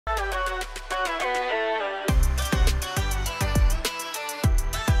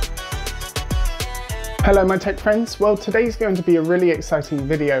Hello my tech friends, well today's going to be a really exciting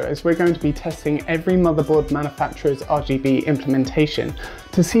video as we're going to be testing every motherboard manufacturer's RGB implementation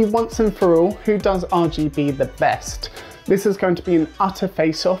to see once and for all who does RGB the best. This is going to be an utter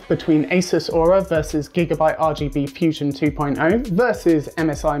face-off between Asus Arua versus Gigabyte RGB Fusion 2.0 versus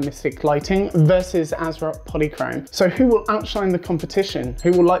MSI Mystic Lighting versus Asrock Polychrome. So who will outshine the competition?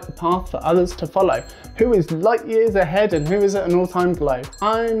 Who will light the path for others to follow? Who is light years ahead and who is at an all-time glow?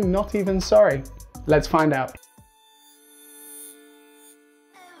 I'm not even sorry. Let's find out.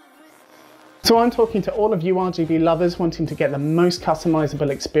 So I'm talking to all of you RGB lovers wanting to get the most customizable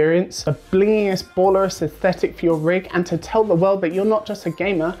experience, the blingiest, ballerest aesthetic for your rig, and to tell the world that you're not just a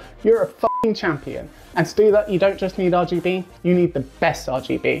gamer, you're a fucking champion. And to do that, you don't just need RGB, you need the best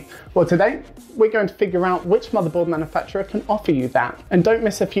RGB. Well, today, we're going to figure out which motherboard manufacturer can offer you that. And don't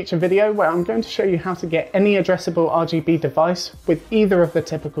miss a future video where I'm going to show you how to get any addressable RGB device with either of the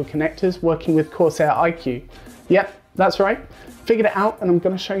typical connectors working with Corsair iCUE. Yep, that's right. Figured it out and I'm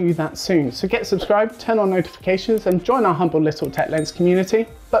going to show you that soon. So get subscribed, turn on notifications and join our humble little TechLens community.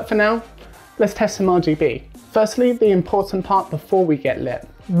 But for now, let's test some RGB. Firstly, the important part before we get lit.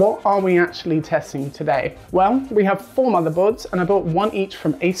 What are we actually testing today? Well, we have 4 motherboards and I bought one each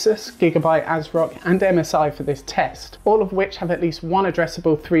from Asus, Gigabyte, ASROCK and MSI for this test, all of which have at least one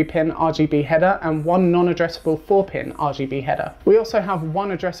addressable 3-pin RGB header and one non-addressable 4-pin RGB header. We also have one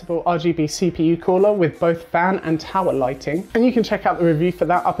addressable RGB CPU cooler with both fan and tower lighting, and you can check out the review for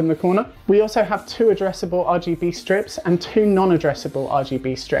that up in the corner. We also have 2 addressable RGB strips and 2 non-addressable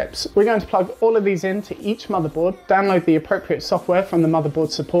RGB strips. We're going to plug all of these into each motherboard, download the appropriate software from the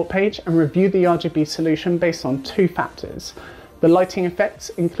motherboard support page and review the RGB solution based on 2 factors. The lighting effects,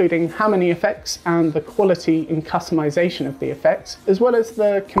 including how many effects and the quality and customization of the effects, as well as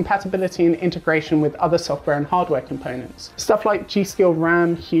the compatibility and integration with other software and hardware components. Stuff like G.Skill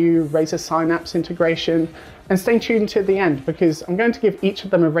RAM, Hue, Razer Synapse integration, and stay tuned to the end because I'm going to give each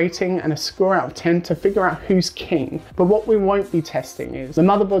of them a rating and a score out of 10 to figure out who's king. But what we won't be testing is the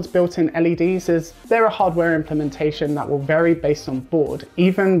motherboard's built-in LEDs, as they're a hardware implementation that will vary based on board,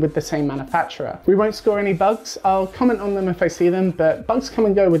 even with the same manufacturer. We won't score any bugs. I'll comment on them if I see them, but bugs come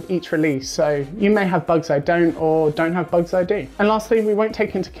and go with each release, so you may have bugs I don't, or don't have bugs I do. And lastly, we won't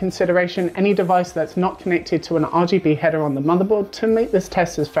take into consideration any device that's not connected to an RGB header on the motherboard to make this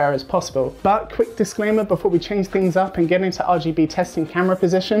test as fair as possible. But quick disclaimer before we change things up and get into RGB testing camera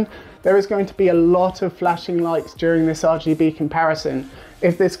position, there is going to be a lot of flashing lights during this RGB comparison.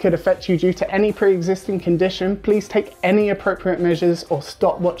 If this could affect you due to any pre-existing condition, please take any appropriate measures or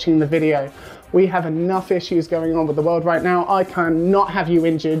stop watching the video. We have enough issues going on with the world right now. I cannot have you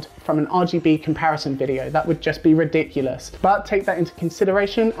injured from an RGB comparison video. That would just be ridiculous. But take that into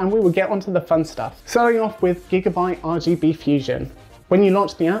consideration and we will get onto the fun stuff. Starting off with Gigabyte RGB Fusion. When you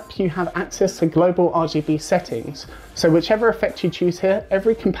launch the app, you have access to global RGB settings. So whichever effect you choose here,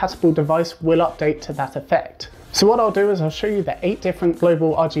 every compatible device will update to that effect. So what I'll do is I'll show you the 8 different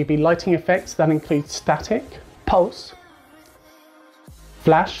global RGB lighting effects that include static, pulse,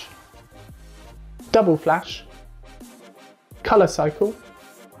 flash, double flash, color cycle,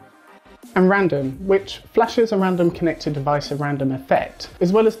 and random, which flashes a random connected device a random effect,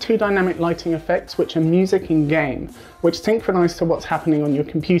 as well as 2 dynamic lighting effects which are music and game, which synchronize to what's happening on your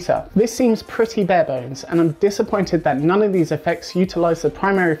computer. This seems pretty bare bones, and I'm disappointed that none of these effects utilize the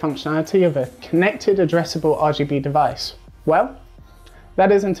primary functionality of a connected addressable RGB device. Well, that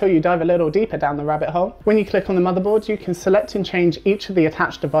is until you dive a little deeper down the rabbit hole. When you click on the motherboard, you can select and change each of the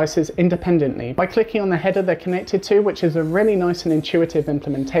attached devices independently by clicking on the header they're connected to, which is a really nice and intuitive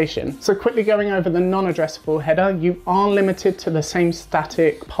implementation. So quickly going over the non-addressable header, you are limited to the same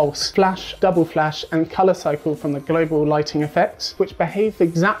static, pulse, flash, double flash, and color cycle from the global lighting effects, which behave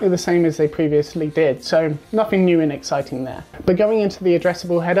exactly the same as they previously did, so nothing new and exciting there. But going into the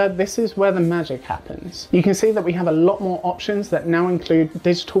addressable header, this is where the magic happens. You can see that we have a lot more options that now include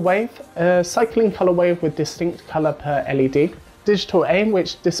digital wave, a cycling color wave with distinct color per LED, digital A,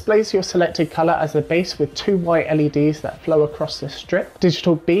 which displays your selected color as the base with 2 white LEDs that flow across the strip.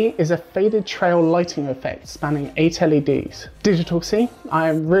 Digital B is a faded trail lighting effect spanning 8 LEDs. Digital C, I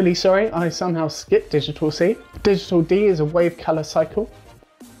am really sorry, I somehow skipped digital C. Digital D is a wave color cycle.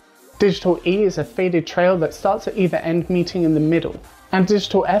 Digital E is a faded trail that starts at either end meeting in the middle. And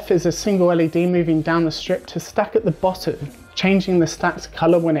digital F is a single LED moving down the strip to stack at the bottom, changing the stacked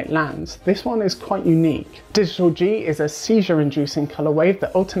color when it lands. This one is quite unique. Digital G is a seizure-inducing color wave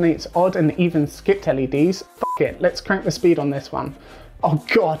that alternates odd and even skipped LEDs. F it, let's crank the speed on this one. Oh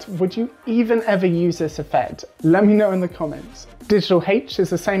God, would you even ever use this effect? Let me know in the comments. Digital H is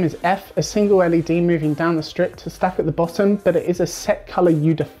the same as F, a single LED moving down the strip to stack at the bottom, but it is a set color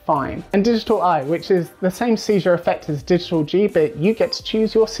you define. And Digital I, which is the same seizure effect as Digital G, but you get to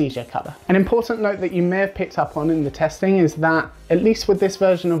choose your seizure color. An important note that you may have picked up on in the testing is that, at least with this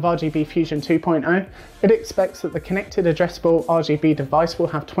version of RGB Fusion 2.0, it expects that the connected addressable RGB device will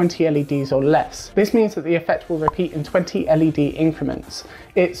have 20 LEDs or less. This means that the effect will repeat in 20 LED increments.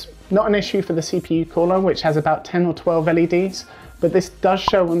 It's not an issue for the CPU cooler, which has about 10 or 12 LEDs, but this does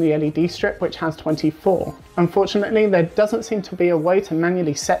show on the LED strip, which has 24. Unfortunately, there doesn't seem to be a way to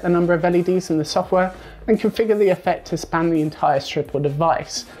manually set the number of LEDs in the software and configure the effect to span the entire strip or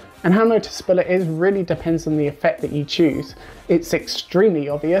device. And how noticeable it is really depends on the effect that you choose. It's extremely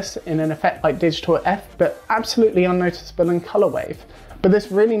obvious in an effect like Digital F, but absolutely unnoticeable in Color Wave. But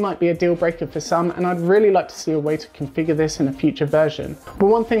this really might be a deal breaker for some, and I'd really like to see a way to configure this in a future version. But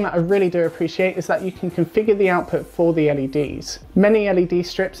one thing that I really do appreciate is that you can configure the output for the LEDs. Many LED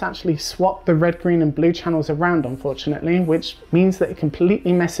strips actually swap the red, green and blue channels around, unfortunately, which means that it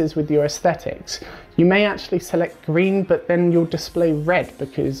completely messes with your aesthetics. You may actually select green, but then you'll display red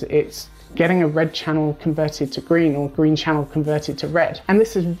because it's getting a red channel converted to green or green channel converted to red. And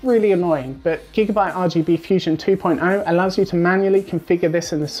this is really annoying, but Gigabyte RGB Fusion 2.0 allows you to manually configure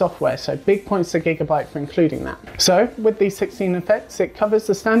this in the software, so big points to Gigabyte for including that. So with these 16 effects, it covers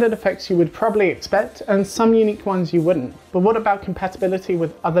the standard effects you would probably expect and some unique ones you wouldn't. But what about compatibility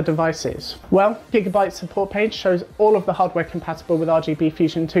with other devices? Well, Gigabyte's support page shows all of the hardware compatible with RGB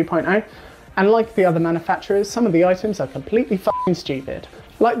Fusion 2.0, and like the other manufacturers, some of the items are completely fucking stupid.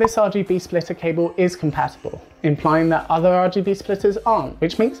 Like this RGB splitter cable is compatible, implying that other RGB splitters aren't,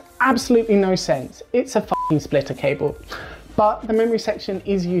 which makes absolutely no sense. It's a fucking splitter cable. But the memory section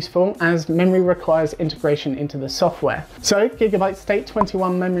is useful as memory requires integration into the software. So Gigabyte state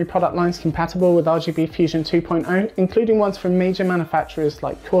 21 memory product lines compatible with RGB Fusion 2.0, including ones from major manufacturers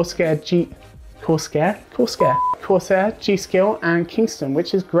like Corsair, G-Skill and Kingston,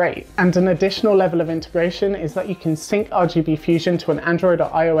 which is great. And an additional level of integration is that you can sync RGB Fusion to an Android or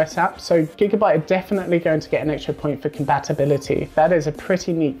iOS app, so Gigabyte are definitely going to get an extra point for compatibility. That is a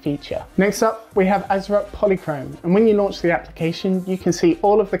pretty neat feature. Next up, we have Asrock Polychrome, and when you launch the application, you can see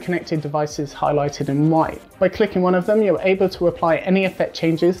all of the connected devices highlighted in white. By clicking one of them, you're able to apply any effect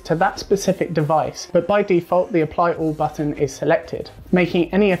changes to that specific device, but by default, the Apply All button is selected,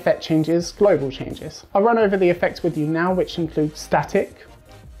 making any effect changes global changes. I'll run over the effects with you now, which include static,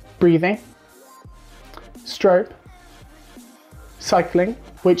 breathing, strobe, cycling,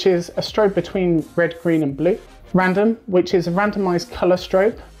 which is a strobe between red, green and blue, random, which is a randomized color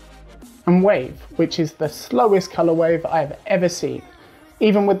strobe, and wave, which is the slowest color wave I've ever seen.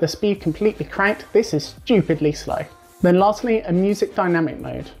 Even with the speed completely cranked, this is stupidly slow. Then lastly, a music dynamic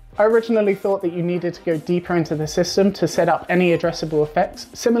mode. I originally thought that you needed to go deeper into the system to set up any addressable effects,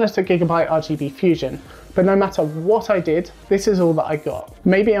 similar to Gigabyte RGB Fusion, but no matter what I did, this is all that I got.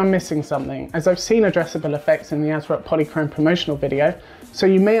 Maybe I'm missing something, as I've seen addressable effects in the Asrock Polychrome promotional video, so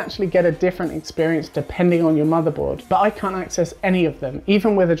you may actually get a different experience depending on your motherboard, but I can't access any of them,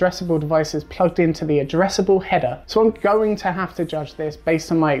 even with addressable devices plugged into the addressable header. So I'm going to have to judge this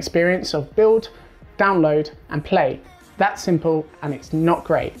based on my experience of build, download, and play. That's simple, and it's not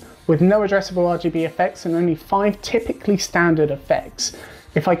great. With no addressable RGB effects and only 5 typically standard effects.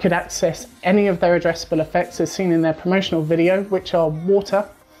 If I could access any of their addressable effects as seen in their promotional video, which are water,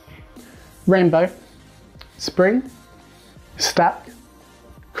 rainbow, spring, stack,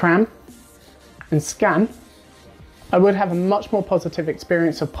 cram, and scan, I would have a much more positive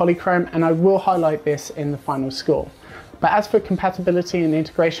experience of Polychrome, and I will highlight this in the final score. But as for compatibility and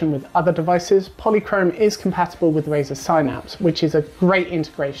integration with other devices, Polychrome is compatible with Razer Synapse, which is a great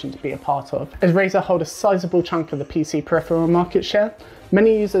integration to be a part of. As Razer hold a sizable chunk of the PC peripheral market share,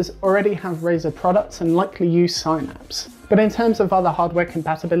 many users already have Razer products and likely use Synapse. But in terms of other hardware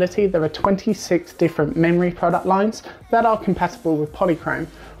compatibility, there are 26 different memory product lines that are compatible with Polychrome,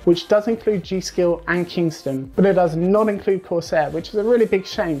 which does include G-Skill and Kingston, but it does not include Corsair, which is a really big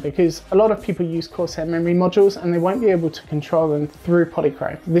shame because a lot of people use Corsair memory modules and they won't be able to control them through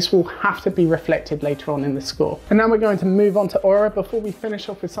Polychrome. This will have to be reflected later on in the score. And now we're going to move on to Aura before we finish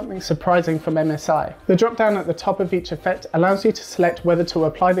off with something surprising from MSI. The drop down at the top of each effect allows you to select whether to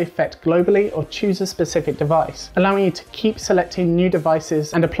apply the effect globally or choose a specific device, allowing you to keep selecting new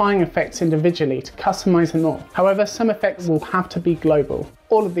devices and applying effects individually to customize them all. However, some effects will have to be global.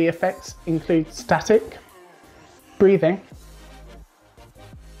 All of the effects include static, breathing,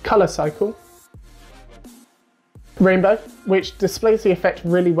 color cycle, rainbow, which displays the effect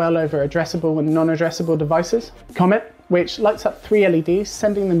really well over addressable and non-addressable devices, comet, which lights up 3 LEDs,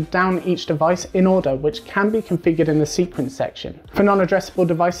 sending them down each device in order, which can be configured in the sequence section. For non-addressable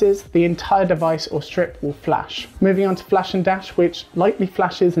devices, the entire device or strip will flash. Moving on to flash and dash, which lightly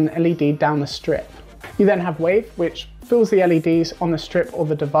flashes an LED down the strip. You then have wave, which fills the LEDs on the strip or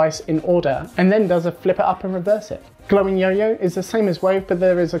the device in order, and then does a flip it up and reverse it. Glowing yo-yo is the same as wave, but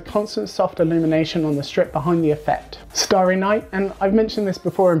there is a constant soft illumination on the strip behind the effect. Starry night, and I've mentioned this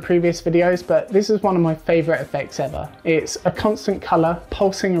before in previous videos, but this is one of my favorite effects ever. It's a constant color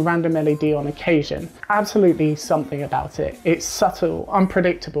pulsing a random LED on occasion. Absolutely something about it. It's subtle,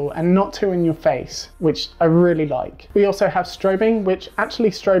 unpredictable, and not too in your face, which I really like. We also have strobing, which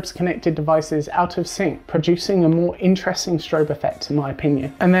actually strobes connected devices out of sync, producing a more interesting strobe effect in my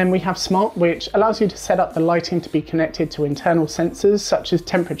opinion. And then we have smart, which allows you to set up the lighting to be connected to internal sensors such as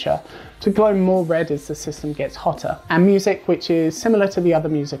temperature to glow more red as the system gets hotter. And music, which is similar to the other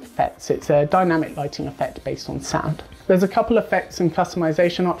music effects. It's a dynamic lighting effect based on sound. There's a couple effects and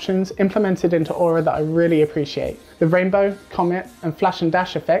customization options implemented into Aura that I really appreciate. The rainbow, comet, and flash and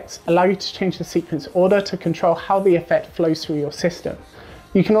dash effects allow you to change the sequence order to control how the effect flows through your system.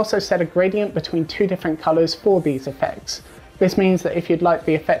 You can also set a gradient between 2 different colors for these effects. This means that if you'd like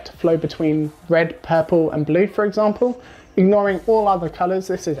the effect to flow between red, purple, and blue, for example, ignoring all other colors,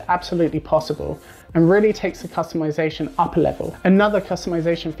 this is absolutely possible and really takes the customization up a level. Another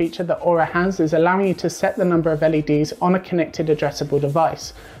customization feature that Aura has is allowing you to set the number of LEDs on a connected addressable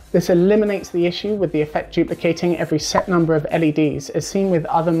device. This eliminates the issue with the effect duplicating every set number of LEDs as seen with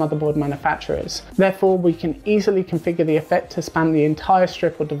other motherboard manufacturers. Therefore, we can easily configure the effect to span the entire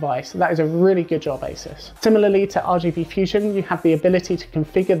strip or device. That is a really good job, Asus. Similarly to RGB Fusion, you have the ability to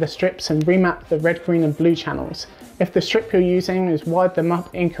configure the strips and remap the red, green, and blue channels if the strip you're using is wired them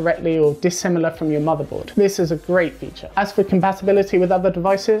up incorrectly or dissimilar from your motherboard. This is a great feature. As for compatibility with other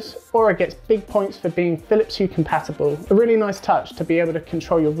devices, Aura gets big points for being Philips Hue compatible. A really nice touch to be able to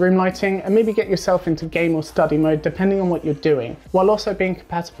control your room lighting and maybe get yourself into game or study mode depending on what you're doing, while also being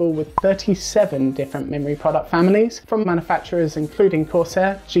compatible with 37 different memory product families from manufacturers including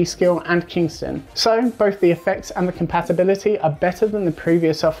Corsair, G.Skill, and Kingston. So both the effects and the compatibility are better than the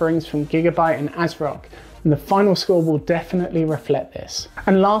previous offerings from Gigabyte and ASROCK, and the final score will definitely reflect this.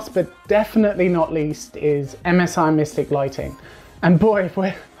 And last but definitely not least is MSI Mystic Lighting. And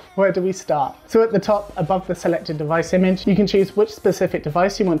boy, where do we start? So at the top, above the selected device image, you can choose which specific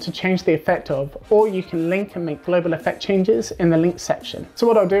device you want to change the effect of, or you can link and make global effect changes in the link section. So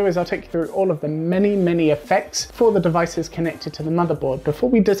what I'll do is I'll take you through all of the many effects for the devices connected to the motherboard before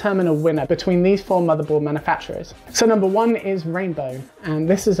we determine a winner between these 4 motherboard manufacturers. So number 1 is Rainbow, and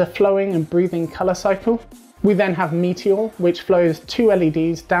this is a flowing and breathing color cycle. We then have Meteor, which flows 2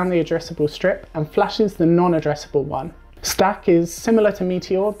 LEDs down the addressable strip and flashes the non-addressable one. Stack is similar to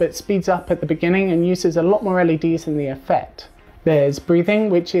Meteor, but speeds up at the beginning and uses a lot more LEDs in the effect. There's Breathing,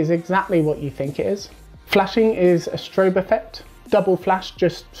 which is exactly what you think it is. Flashing is a strobe effect. Double Flash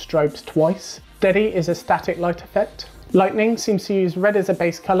just strobes twice. Steady is a static light effect. Lightning seems to use red as a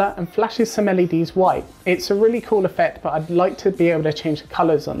base color and flashes some LEDs white. It's a really cool effect, but I'd like to be able to change the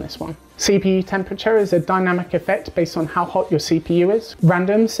colors on this one. CPU temperature is a dynamic effect based on how hot your CPU is.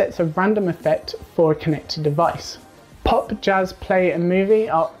 Random sets a random effect for a connected device. Pop, jazz, play, and movie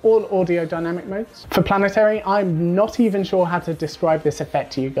are all audio dynamic modes. For planetary, I'm not even sure how to describe this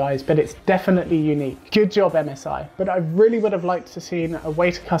effect to you guys, but it's definitely unique. Good job, MSI. But I really would have liked to see a way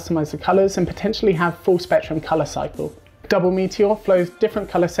to customize the colors and potentially have full spectrum color cycle. Double Meteor flows different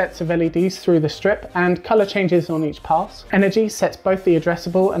color sets of LEDs through the strip and color changes on each pass. Energy sets both the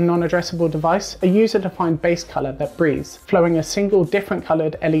addressable and non-addressable device a user-defined base color that breathes, flowing a single different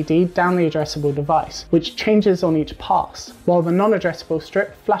colored LED down the addressable device, which changes on each pass, while the non-addressable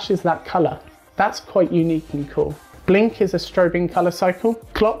strip flashes that color. That's quite unique and cool. Blink is a strobing color cycle.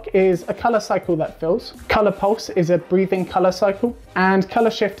 Clock is a color cycle that fills. Color pulse is a breathing color cycle. And color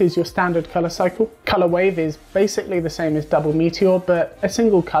shift is your standard color cycle. Color wave is basically the same as double meteor, but a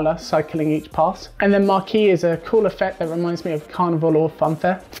single color cycling each pass. And then marquee is a cool effect that reminds me of carnival or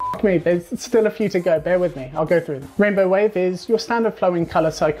funfair. Fuck me, there's still a few to go, bear with me, I'll go through them. Rainbow wave is your standard flowing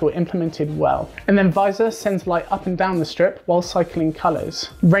color cycle implemented well. And then visor sends light up and down the strip while cycling colors.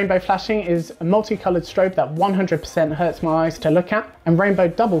 Rainbow flashing is a multicolored strobe that 100% hurts my eyes to look at. And rainbow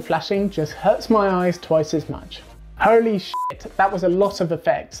double flashing just hurts my eyes twice as much. Holy shit, that was a lot of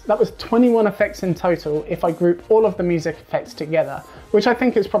effects. That was 21 effects in total if I group all of the music effects together, which I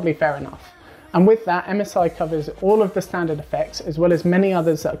think is probably fair enough. And with that, MSI covers all of the standard effects as well as many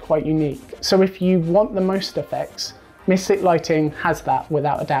others that are quite unique. So if you want the most effects, Mystic Lighting has that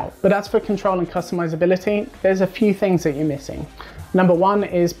without a doubt. But as for control and customizability, there's a few things that you're missing. Number one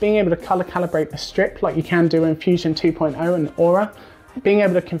is being able to color calibrate the strip like you can do in Fusion 2.0 and Aura, being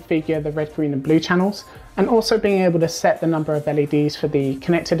able to configure the red, green and blue channels, and also being able to set the number of LEDs for the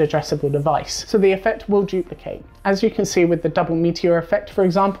connected addressable device. So the effect will duplicate. As you can see with the double meteor effect, for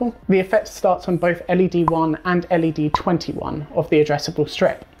example, the effect starts on both LED 1 and LED 21 of the addressable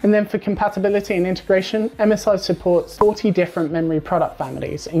strip. And then for compatibility and integration, MSI supports 40 different memory product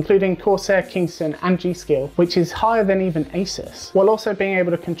families, including Corsair, Kingston and G.Skill, which is higher than even Asus, while also being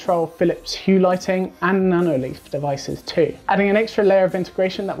able to control Philips Hue lighting and Nanoleaf devices too, adding an extra layer of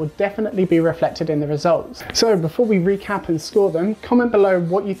integration that will definitely be reflected in the results. So before we recap and score them, comment below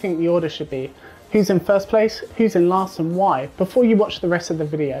what you think the order should be. Who's in first place, who's in last and why, before you watch the rest of the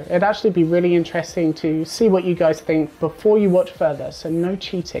video. It'd actually be really interesting to see what you guys think before you watch further, so no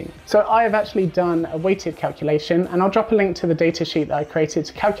cheating. So I have actually done a weighted calculation, and I'll drop a link to the datasheet that I created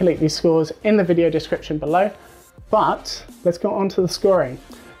to calculate these scores in the video description below. But let's go on to the scoring.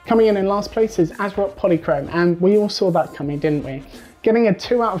 Coming in last place is Asrock Polychrome, and we all saw that coming, didn't we? Getting a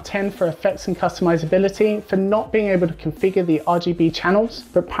 2 out of 10 for effects and customizability for not being able to configure the RGB channels,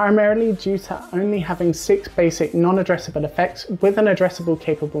 but primarily due to only having 6 basic non-addressable effects with an addressable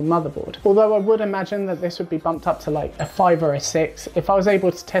capable motherboard. Although I would imagine that this would be bumped up to like a 5 or a 6 if I was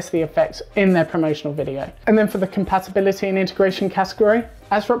able to test the effects in their promotional video. And then for the compatibility and integration category,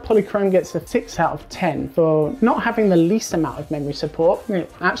 Asrock Polychrome gets a 6 out of 10 for not having the least amount of memory support, it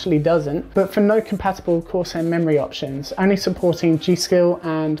actually doesn't, but for no compatible Corsair memory options, only supporting G.Skill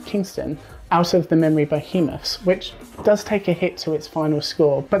and Kingston out of the memory behemoths, which does take a hit to its final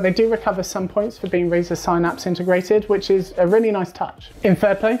score, but they do recover some points for being Razer Synapse integrated, which is a really nice touch. In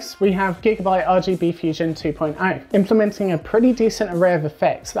third place, we have Gigabyte RGB Fusion 2.0, implementing a pretty decent array of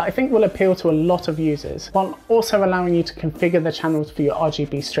effects that I think will appeal to a lot of users, while also allowing you to configure the channels for your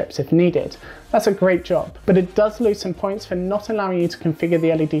RGB strips if needed. That's a great job, but it does lose some points for not allowing you to configure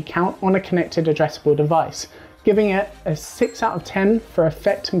the LED count on a connected addressable device, giving it a 6 out of 10 for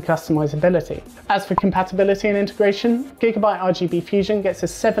effect and customizability. As for compatibility and integration, Gigabyte RGB Fusion gets a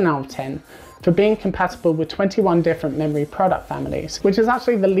 7 out of 10 for being compatible with 21 different memory product families, which is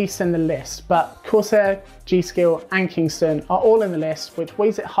actually the least in the list, but Corsair, G.Skill and Kingston are all in the list, which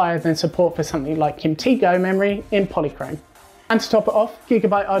weighs it higher than support for something like Kimtigo memory in Polychrome. And to top it off,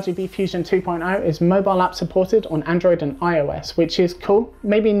 Gigabyte RGB Fusion 2.0 is mobile app supported on Android and iOS, which is cool.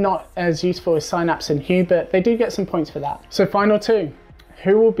 Maybe not as useful as Synapse and Hue, but they do get some points for that. So final two,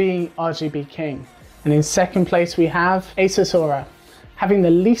 who will be RGB King? And in second place we have Asus Arua, having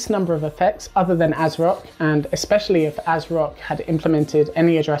the least number of effects other than ASROCK, and especially if ASROCK had implemented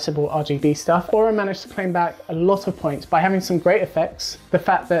any addressable RGB stuff. Aura managed to claim back a lot of points by having some great effects, the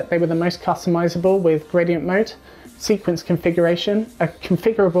fact that they were the most customizable with gradient mode, sequence configuration, a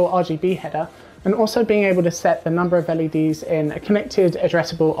configurable RGB header, and also being able to set the number of LEDs in a connected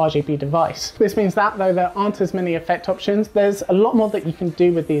addressable RGB device. This means that though there aren't as many effect options, there's a lot more that you can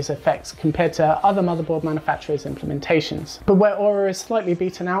do with these effects compared to other motherboard manufacturers' implementations. But where Aura is slightly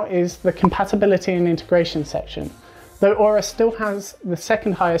beaten out is the compatibility and integration section. Though Aura still has the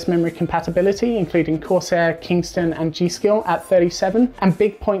second highest memory compatibility, including Corsair, Kingston and G.Skill at 37, and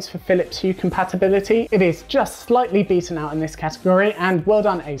big points for Philips Hue compatibility, it is just slightly beaten out in this category, and well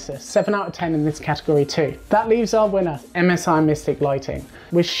done Asus, 7 out of 10 in this category too. That leaves our winner, MSI Mystic Lighting.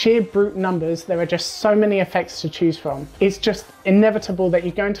 With sheer brute numbers, there are just so many effects to choose from. It's just inevitable that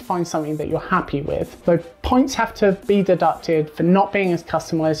you're going to find something that you're happy with, though points have to be deducted for not being as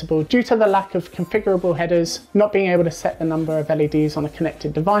customizable due to the lack of configurable headers, not being able to set the number of LEDs on a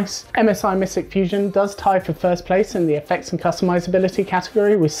connected device. MSI Mystic Fusion does tie for first place in the effects and customizability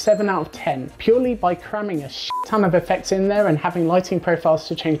category with 7 out of 10, purely by cramming a shit ton of effects in there and having lighting profiles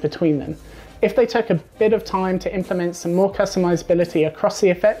to change between them. If they took a bit of time to implement some more customizability across the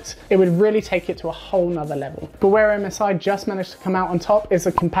effects, it would really take it to a whole nother level. But where MSI just managed to come out on top is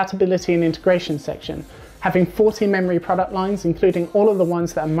the compatibility and integration section, having 40 memory product lines, including all of the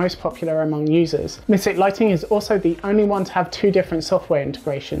ones that are most popular among users. Mystic Lighting is also the only one to have 2 different software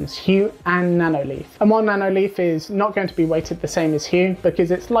integrations, Hue and Nanoleaf. And while Nanoleaf is not going to be weighted the same as Hue,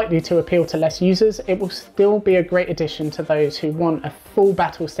 because it's likely to appeal to less users, it will still be a great addition to those who want a full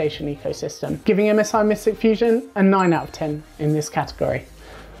battle station ecosystem, giving MSI Mystic Fusion a 9 out of 10 in this category.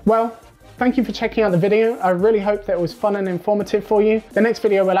 Well, thank you for checking out the video. I really hope that it was fun and informative for you. The next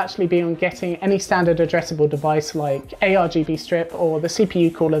video will actually be on getting any standard addressable device like ARGB strip or the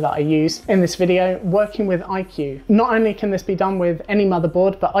CPU cooler that I use in this video, working with iCUE. Not only can this be done with any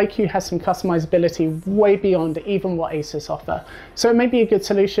motherboard, but iCUE has some customizability way beyond even what Asus offer. So it may be a good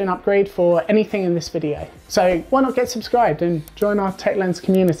solution upgrade for anything in this video. So why not get subscribed and join our TechLens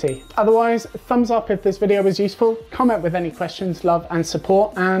community? Otherwise, thumbs up if this video was useful, comment with any questions, love and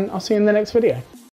support, and I'll see you in the next video.